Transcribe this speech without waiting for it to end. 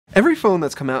Every phone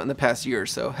that's come out in the past year or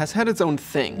so has had its own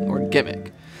thing, or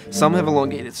gimmick. Some have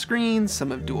elongated screens,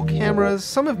 some have dual cameras,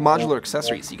 some have modular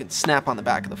accessories you can snap on the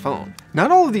back of the phone.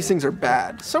 Not all of these things are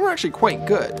bad, some are actually quite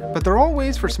good, but they're all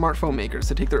ways for smartphone makers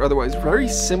to take their otherwise very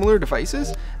similar devices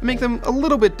and make them a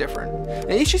little bit different. And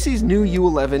HTC's new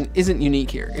U11 isn't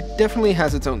unique here, it definitely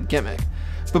has its own gimmick.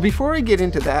 But before I get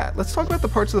into that, let's talk about the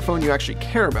parts of the phone you actually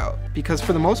care about, because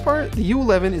for the most part, the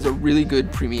U11 is a really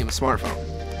good premium smartphone.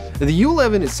 The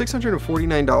U11 is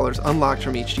 $649 unlocked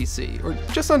from HTC, or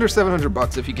just under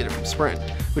 $700 if you get it from Sprint,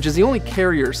 which is the only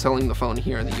carrier selling the phone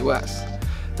here in the US.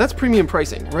 That's premium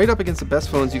pricing, right up against the best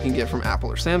phones you can get from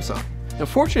Apple or Samsung. Now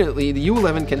fortunately, the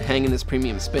U11 can hang in this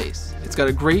premium space. It's got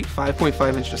a great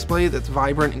 5.5-inch display that's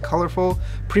vibrant and colorful,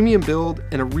 premium build,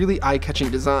 and a really eye-catching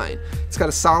design. It's got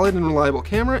a solid and reliable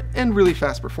camera and really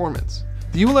fast performance.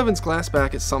 The U11's glass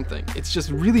back is something. It's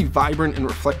just really vibrant and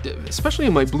reflective, especially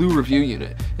in my blue review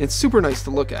unit, and it's super nice to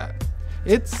look at.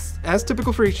 It's, as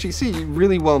typical for HTC,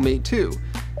 really well made too.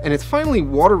 And it's finally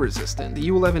water resistant. The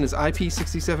U11 is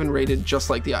IP67 rated just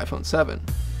like the iPhone 7.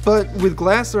 But with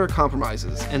glass there are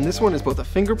compromises, and this one is both a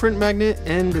fingerprint magnet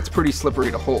and it's pretty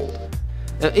slippery to hold.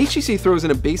 Now, HTC throws in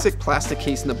a basic plastic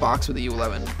case in the box with the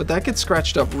U11, but that gets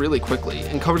scratched up really quickly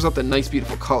and covers up the nice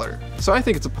beautiful color, so I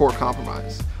think it's a poor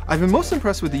compromise. I've been most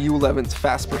impressed with the U11's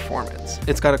fast performance.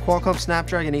 It's got a Qualcomm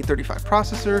Snapdragon 835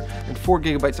 processor and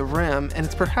 4GB of RAM, and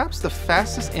it's perhaps the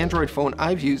fastest Android phone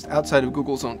I've used outside of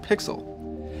Google's own Pixel.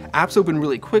 Apps open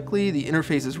really quickly, the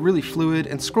interface is really fluid,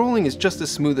 and scrolling is just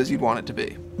as smooth as you'd want it to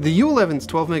be. The U11's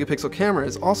 12-megapixel camera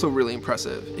is also really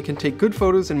impressive. It can take good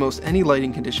photos in most any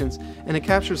lighting conditions, and it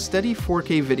captures steady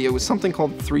 4K video with something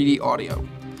called 3D audio.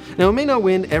 Now it may not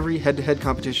win every head-to-head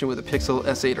competition with a Pixel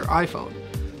S8 or iPhone,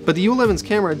 but the U11's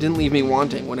camera didn't leave me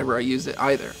wanting whenever I used it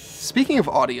either. Speaking of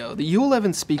audio, the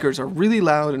U11 speakers are really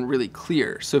loud and really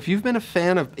clear, so if you've been a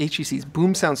fan of HTC's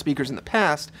boom sound speakers in the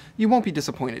past, you won't be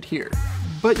disappointed here.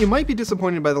 But you might be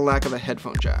disappointed by the lack of a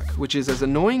headphone jack, which is as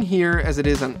annoying here as it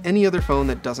is on any other phone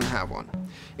that doesn't have one.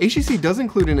 HTC does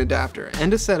include an adapter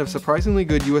and a set of surprisingly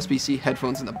good USB-C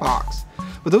headphones in the box,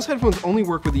 but those headphones only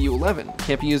work with the U11,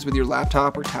 can't be used with your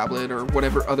laptop or tablet or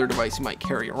whatever other device you might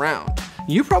carry around.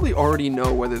 You probably already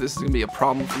know whether this is going to be a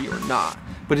problem for you or not,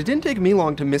 but it didn't take me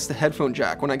long to miss the headphone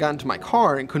jack when I got into my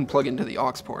car and couldn't plug into the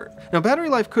aux port. Now battery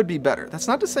life could be better, that's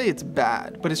not to say it's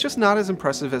bad, but it's just not as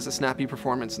impressive as the snappy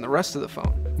performance in the rest of the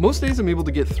phone. Most days I'm able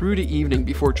to get through to evening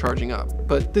before charging up,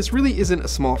 but this really isn't a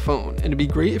small phone, and it'd be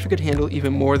great if it could handle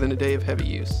even more than a day of heavy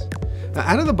use. Now,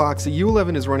 out of the box, the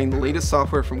U11 is running the latest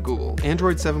software from Google,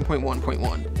 Android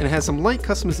 7.1.1, and it has some light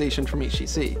customization from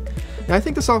HTC. Now, I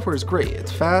think the software is great.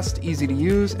 It's fast, easy to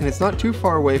use, and it's not too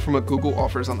far away from what Google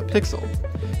offers on the Pixel.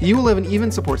 The U11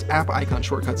 even supports app icon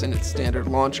shortcuts in its standard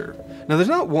launcher. Now, there's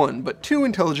not one, but two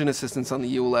intelligent assistants on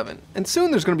the U11, and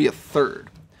soon there's going to be a third.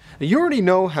 Now, you already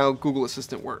know how Google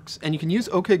Assistant works, and you can use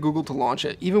OK Google to launch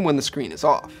it even when the screen is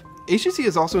off. HTC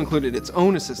has also included its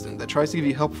own assistant that tries to give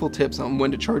you helpful tips on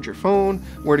when to charge your phone,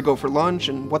 where to go for lunch,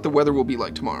 and what the weather will be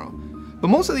like tomorrow. But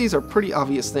most of these are pretty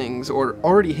obvious things, or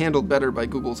already handled better by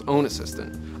Google's own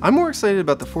assistant. I'm more excited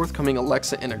about the forthcoming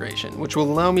Alexa integration, which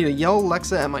will allow me to yell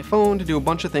Alexa at my phone to do a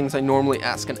bunch of things I normally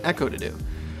ask an Echo to do.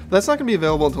 That's not going to be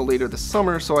available until later this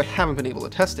summer, so I haven't been able to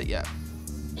test it yet.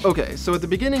 Okay, so at the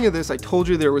beginning of this I told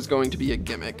you there was going to be a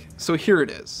gimmick, so here it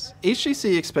is.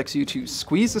 HTC expects you to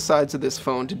squeeze the sides of this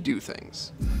phone to do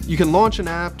things. You can launch an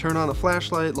app, turn on a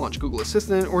flashlight, launch Google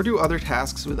Assistant, or do other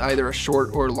tasks with either a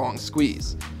short or long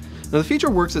squeeze. Now the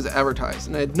feature works as advertised,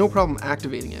 and I had no problem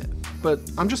activating it, but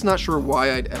I'm just not sure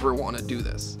why I'd ever want to do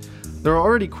this. There are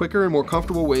already quicker and more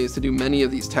comfortable ways to do many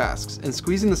of these tasks, and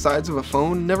squeezing the sides of a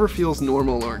phone never feels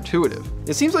normal or intuitive.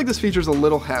 It seems like this feature's a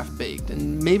little half-baked,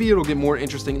 and maybe it'll get more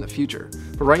interesting in the future,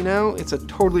 but right now, it's a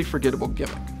totally forgettable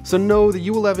gimmick. So no, the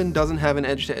U11 doesn't have an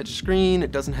edge-to-edge screen,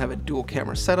 it doesn't have a dual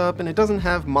camera setup, and it doesn't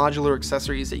have modular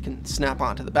accessories that you can snap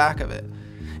onto the back of it.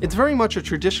 It's very much a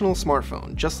traditional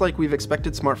smartphone, just like we've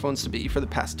expected smartphones to be for the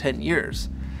past 10 years.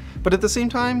 But at the same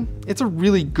time, it's a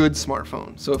really good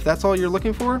smartphone, so if that's all you're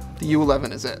looking for, the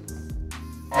U11 is it.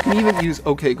 You can even use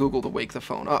OK Google to wake the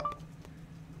phone up.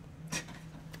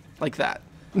 Like that.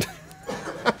 He's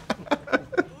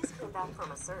come back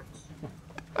from a search.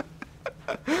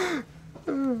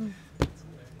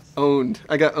 Owned.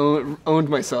 I got owned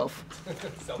myself.